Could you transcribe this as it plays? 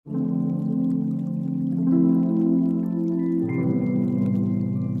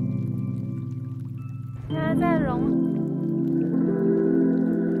在在龙。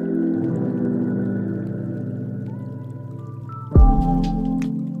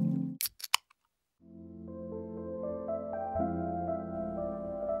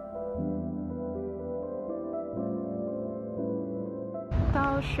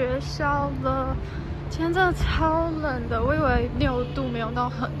到学校了，今天真的超冷的，我以为6度，没有到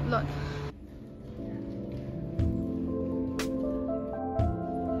很冷。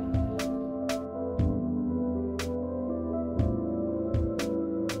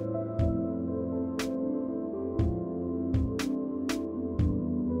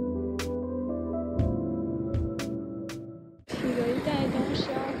提了一袋东西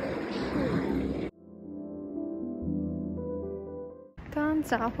要回去。刚刚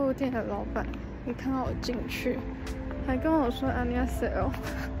杂货店的老板一看到我进去，还跟我说안녕하세요。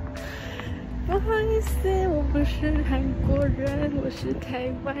不好意思，我不是韩国人，我是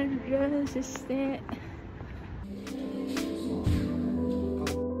台湾人，谢谢。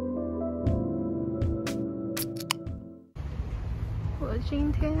我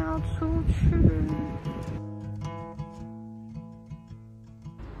今天要出去。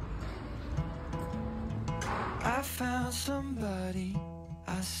I found somebody,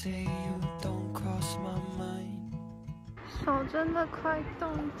 I say you don't cross my mind. 手真的快冻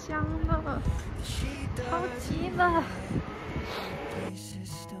僵了，超级了。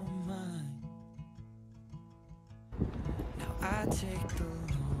Now I take the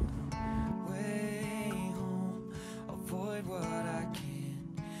long way home, avoid what I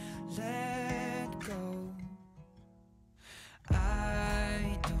can't let go.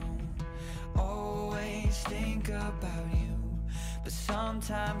 I don't always think about you, but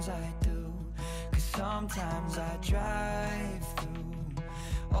sometimes I do, 'cause sometimes I drive through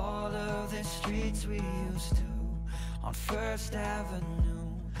all of the streets we used to on First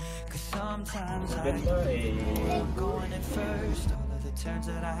Avenue, 'cause sometimes I do, I'm going in first, all of the turns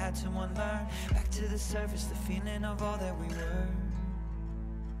that I had to unlearn, back to the surface, the feeling of all that we were.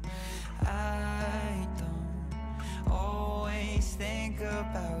 I don't always think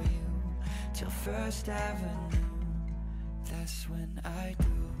about you till First Avenue, that's when I do.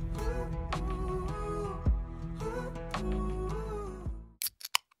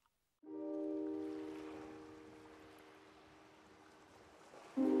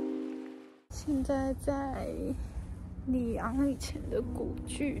 现在在里昂以前的古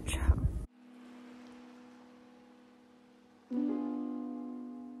剧场。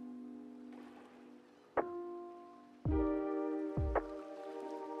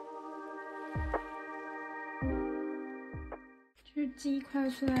这鸡块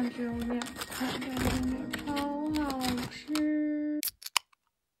虽然只有2块，但真的超好吃。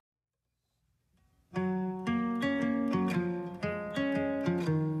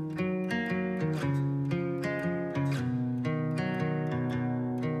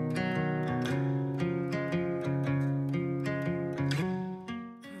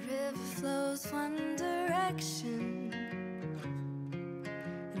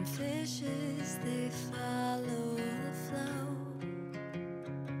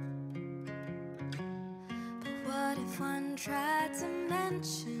One tried to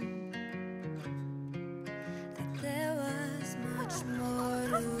mention that there was much more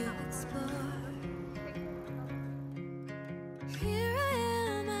to explore. Here I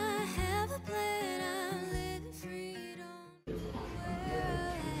am, I have a plan, I'm living freedom.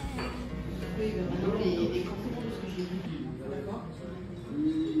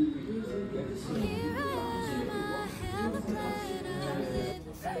 Here I am, I have a plan, I'm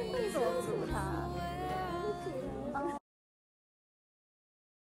living freedom.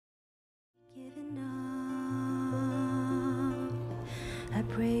 I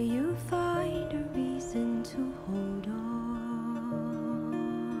pray you find a reason to hold on,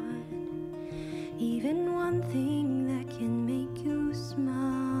 even one thing that can make you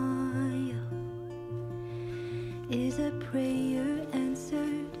smile is a prayer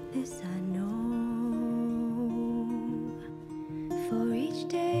answered, this I know. For each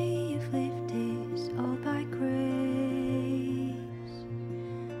day you've lived is all by grace,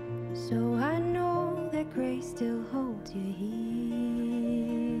 so I know that grace still holds you here.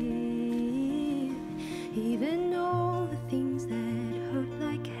 Even all the things that hurt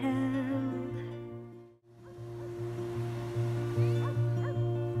like hell.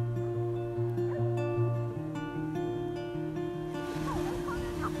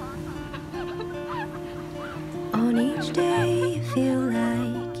 On each day you feel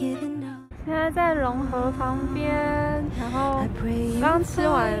like giving up. 现在在龙河旁边，然后刚吃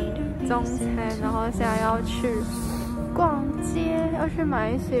完中餐，然后现在要去逛街，要去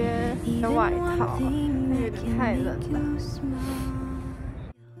买一些外套，有点太冷了。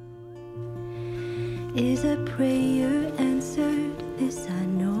Is a prayer answered? This I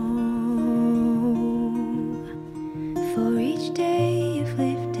know. For each day you've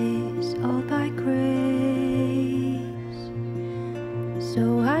lived is all by grace.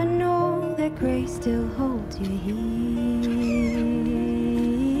 So I know that grace still holds you here.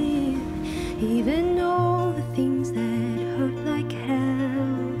 Even all the things that hurt like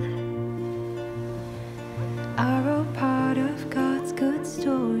hell are all part of God's good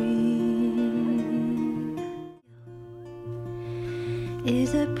story.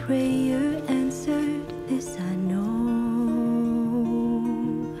 Is a prayer answered? This I know.